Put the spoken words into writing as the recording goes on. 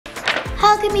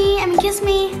Hug me, kiss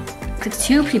me. Because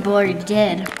 2 people already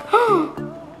did. Oh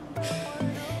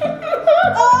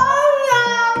no!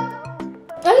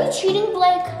 Are you cheating,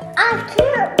 Blake? I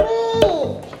can't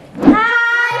read.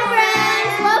 Hi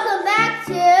friends, welcome back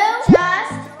to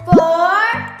Just for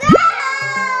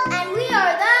Girls. And we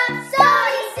are the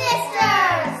SOTY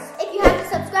sisters. If you haven't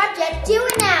subscribed yet, do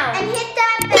it now. And hit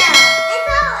that bell. And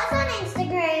follow us on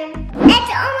Instagram. It's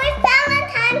almost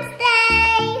Valentine's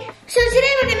Day. So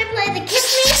today we're gonna play the Kiss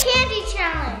Me Candy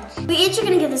Challenge. We each are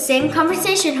gonna get the same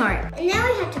conversation heart. And now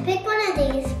we have to pick one of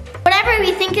these. Whatever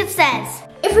we think it says.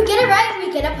 If we get it right,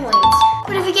 we get a point.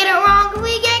 But if we get it wrong,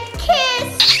 we get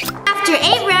kissed. After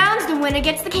 8 rounds, the winner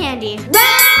gets the candy. Round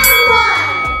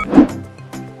 1.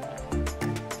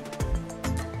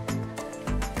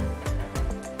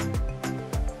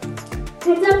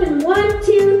 Hands up in 1,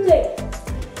 2,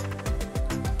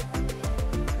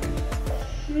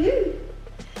 3.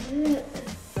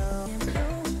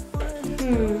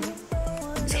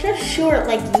 It's kind of short,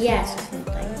 like yes or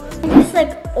something. It's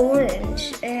like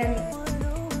orange and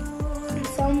it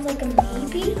sounds like a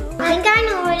maybe. I think I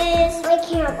know what it is. I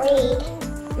can't read.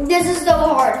 This is so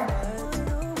hard.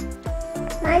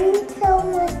 Mine's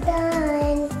almost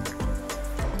done.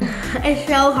 It's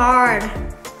so hard.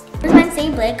 What does mine say,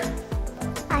 Blake?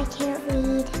 I can't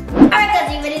read. Alright guys,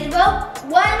 are you ready to go?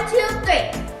 1, 2,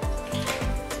 3.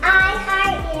 I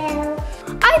heart you.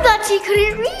 I thought she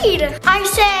couldn't read. I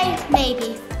say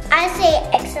maybe. I say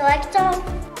XOXO.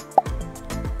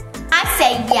 I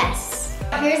say yes.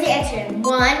 Here's the answer.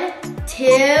 1, 2,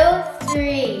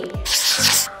 3.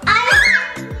 I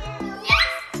heart you.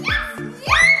 Yes, yes,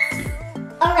 yes.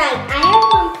 All right, I have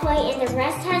 1 point and the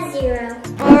rest has 0.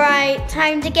 All right,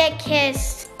 time to get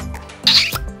kissed.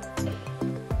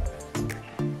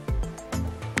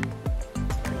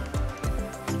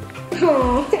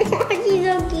 Oh, she's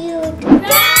so cute.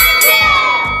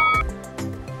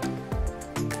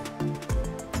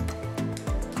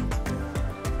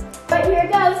 Right, here it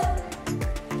goes.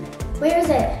 Where is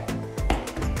it?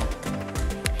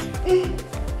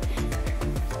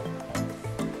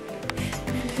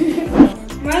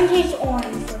 Mine tastes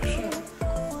orange for sure.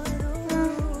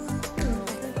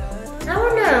 I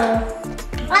don't know.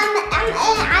 I love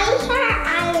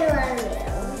you.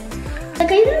 Like,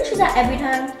 are you gonna choose that every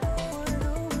time?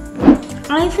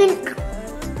 I think.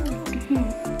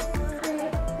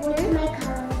 What's my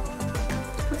color?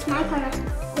 What's my color?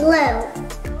 Blue.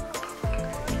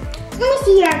 Let me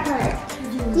see your color.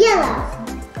 Yellow.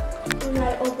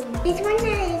 This one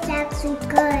is actually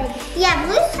good. Yeah,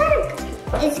 blue's kind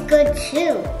of is good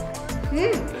too.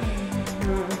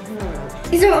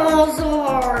 These are all so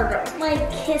hard. My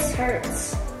kiss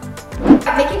hurts.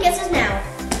 I'm making kisses now.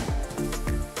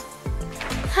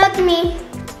 Hug me.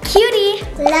 Cutie.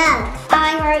 Love.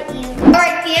 I heart you. All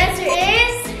right, the answer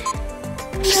is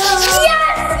no.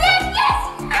 Yes, yes, yes.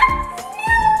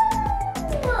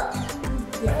 No.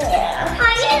 Yeah.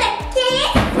 Are you the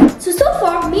kid? So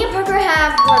far, me and Parker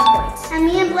have 1 point. And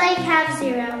me and Blake have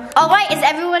 0. All right, is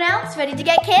everyone else ready to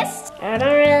get kissed? I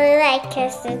don't really like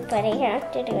kisses, but I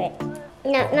have to do it.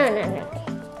 No.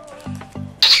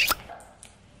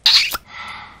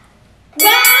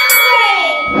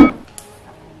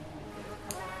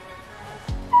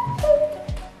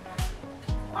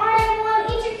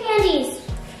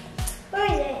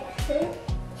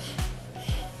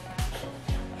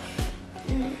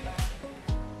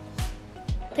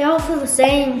 They all feel the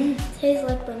same. Tastes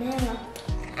like banana.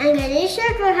 I'm getting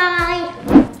sugar high.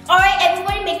 All right,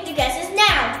 everybody make your guesses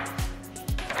now.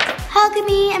 Hug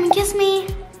me, kiss me.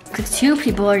 Because 2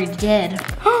 people already did.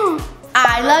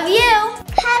 I love you.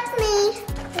 Hug me.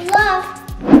 Love.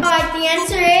 All right, the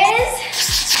answer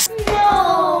is no.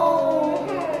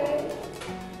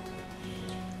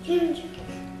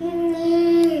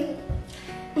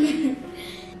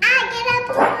 I get a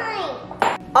point.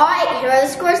 All right, here are the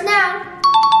scores now.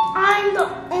 I'm the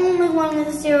only one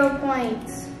with 0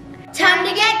 points. Time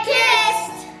to get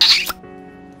kissed!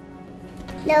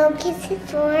 No kisses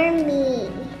for me.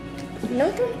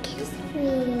 No, don't kiss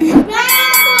me. Round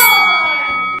 4!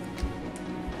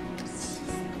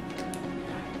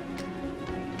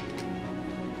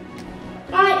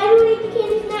 Alright, everyone eat the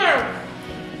candies now.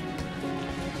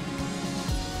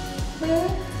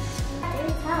 I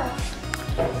didn't tell.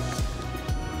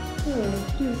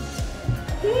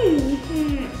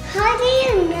 How do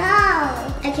you know?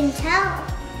 I can tell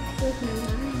with my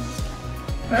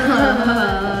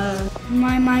mind.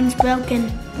 My mind's broken.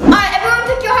 Alright, everyone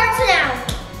pick your hearts now.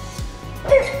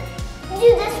 Do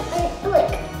this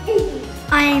quick.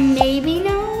 I maybe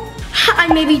know. I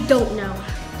maybe don't know.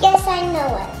 Yes, I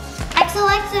know it.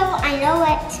 XOXO, I know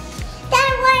it.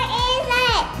 Then what is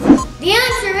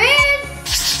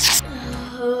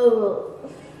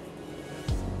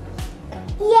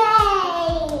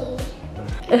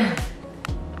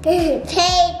Payton.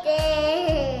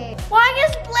 Why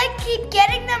does Blake keep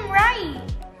getting them right?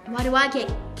 Why do I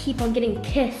keep on getting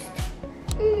kissed?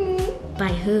 By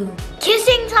who?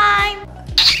 Kissing time.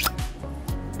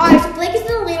 Alright, so Blake is in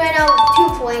the lead right now with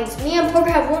 2 points. Me and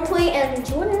Parker have 1 point, and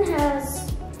Jordyn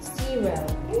has 0.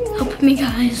 Help me,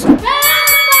 guys.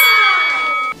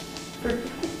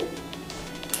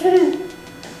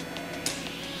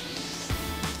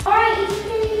 Alright, you can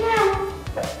finish now.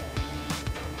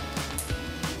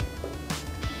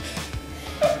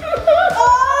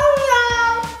 Oh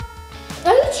no!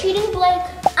 Are you cheating, Blake?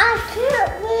 I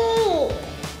can't read.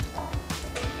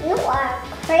 You are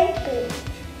crazy.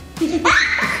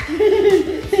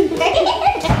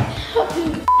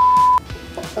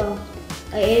 Oh,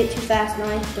 I ate it too fast. Now I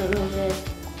don't know what it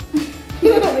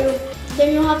is. Then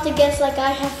you'll have to guess like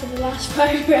I have for the last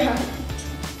 5 rounds.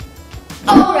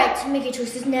 Alright, make your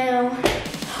choices now.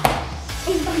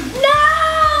 No!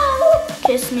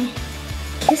 Kiss me.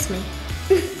 Kiss me.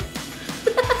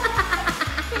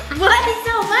 What is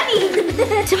so funny?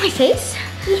 To my face?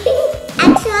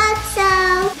 XOXO.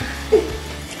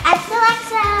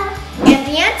 XOXO. And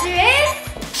the answer is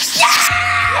yes!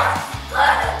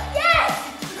 Yes!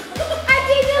 I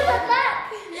gave you the back.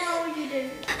 No, you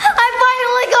didn't. I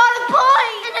finally got a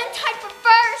point, and I'm tied for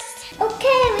first.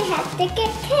 Okay, we have to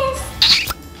get kissed.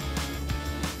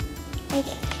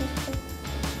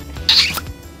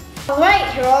 All right,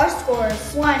 here are our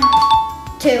scores. 1,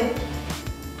 2,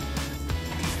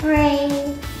 3,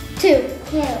 2,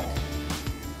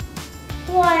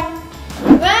 1.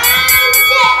 Round 6.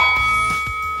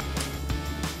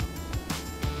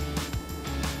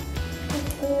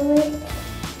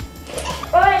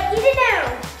 All right, eat it now.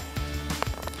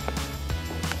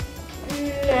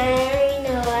 I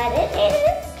know what it is.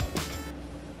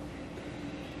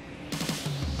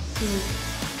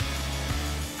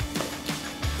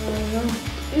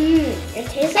 It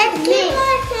tastes like me. Let's keep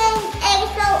on saying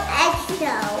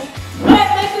XOXO. All right,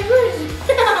 make the rules.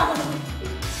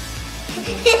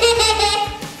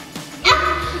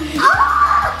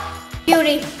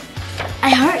 Beauty. I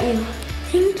hurt you.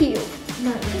 Thank you.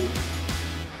 Not me.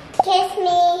 Kiss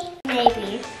me. Maybe.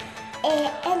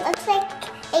 It looks like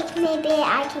maybe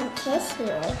I can kiss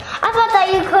you. I thought that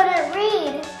you couldn't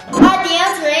read. The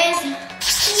answer is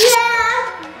yeah.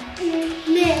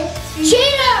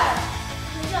 Cheater!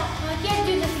 No, I can't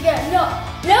do this again. No.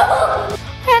 No!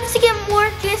 I have to get more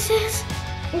kisses.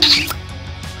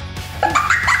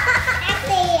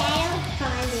 Actually, I don't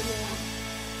find it yet.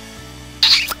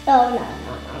 Oh, no.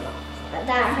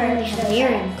 That hurt.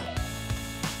 Weird.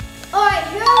 All right,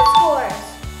 here are the scores.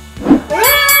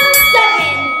 Round 7.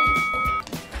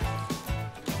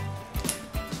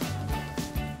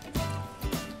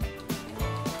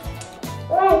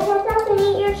 All right, press up and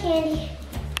eat your candy.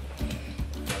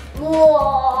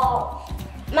 Whoa.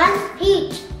 Mine's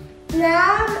peach.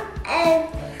 Mine and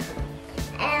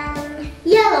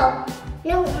yellow.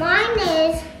 No, mine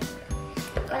is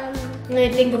I'm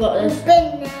gonna think about this.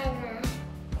 banana.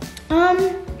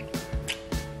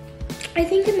 I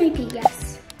think it might be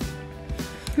yes.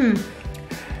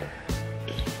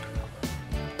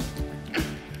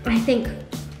 I think it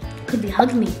could be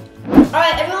hug me. All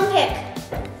right, everyone pick.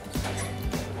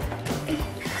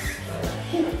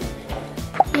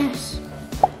 Yes.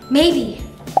 Maybe.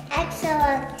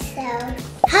 XOXO.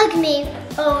 Hug me.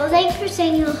 Oh, thanks for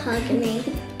saying you'll hug me.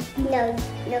 No,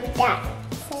 that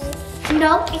says.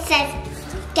 No, it says,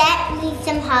 get me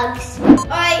some hugs. All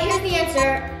right, here's the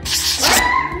answer.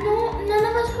 No, none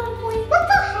of us got a point. What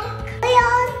the heck? We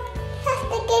all have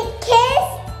to get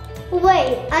kissed?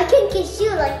 Wait, I can kiss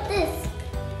you like this.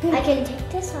 I can take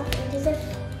this off and do this.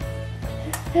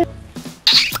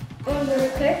 I'm gonna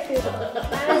kiss you.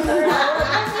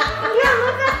 Yeah,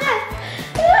 look at this.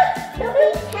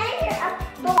 Nobody's hair up.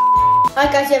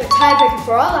 Alright guys, we have a tiebreaker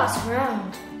for our last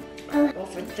round. Well,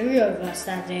 for 3 of us,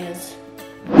 that is.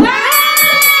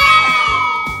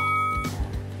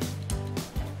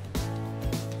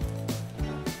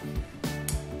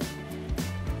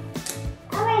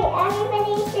 Alright,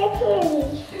 everybody eat your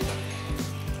candy.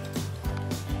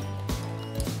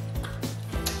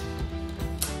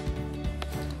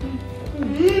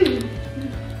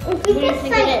 What do you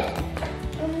think it is?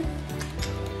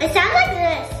 It sounds like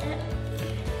this.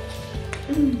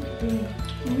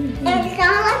 It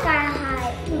sounds like our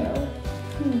high.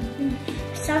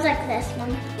 It sounds like this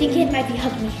one. I think it might be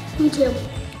hug me. Me too.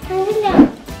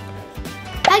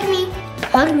 Hug me.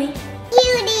 Hug me.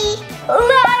 Cutie.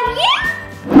 Love you.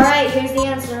 Alright, here's the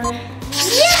answer.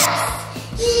 Yes.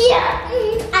 Yeah.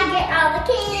 I get all the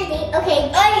candy. Okay.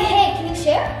 Hey, can you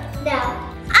share? No.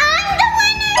 I'm the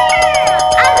winner.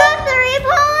 I got 3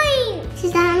 points.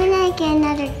 get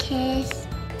another kiss.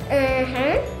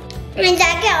 And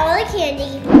Dad get all the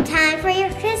candy. Time for your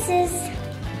kisses.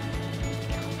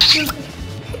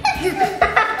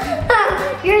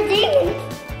 You're a demon.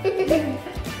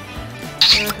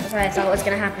 That's what I thought was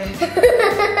gonna happen.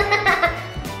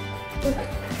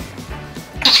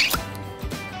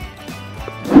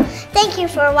 Thank you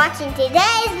for watching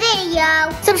today's video.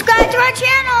 Subscribe to our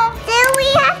channel. Then we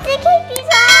have to keep these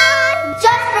on.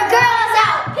 Just for girls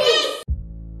out. Peace.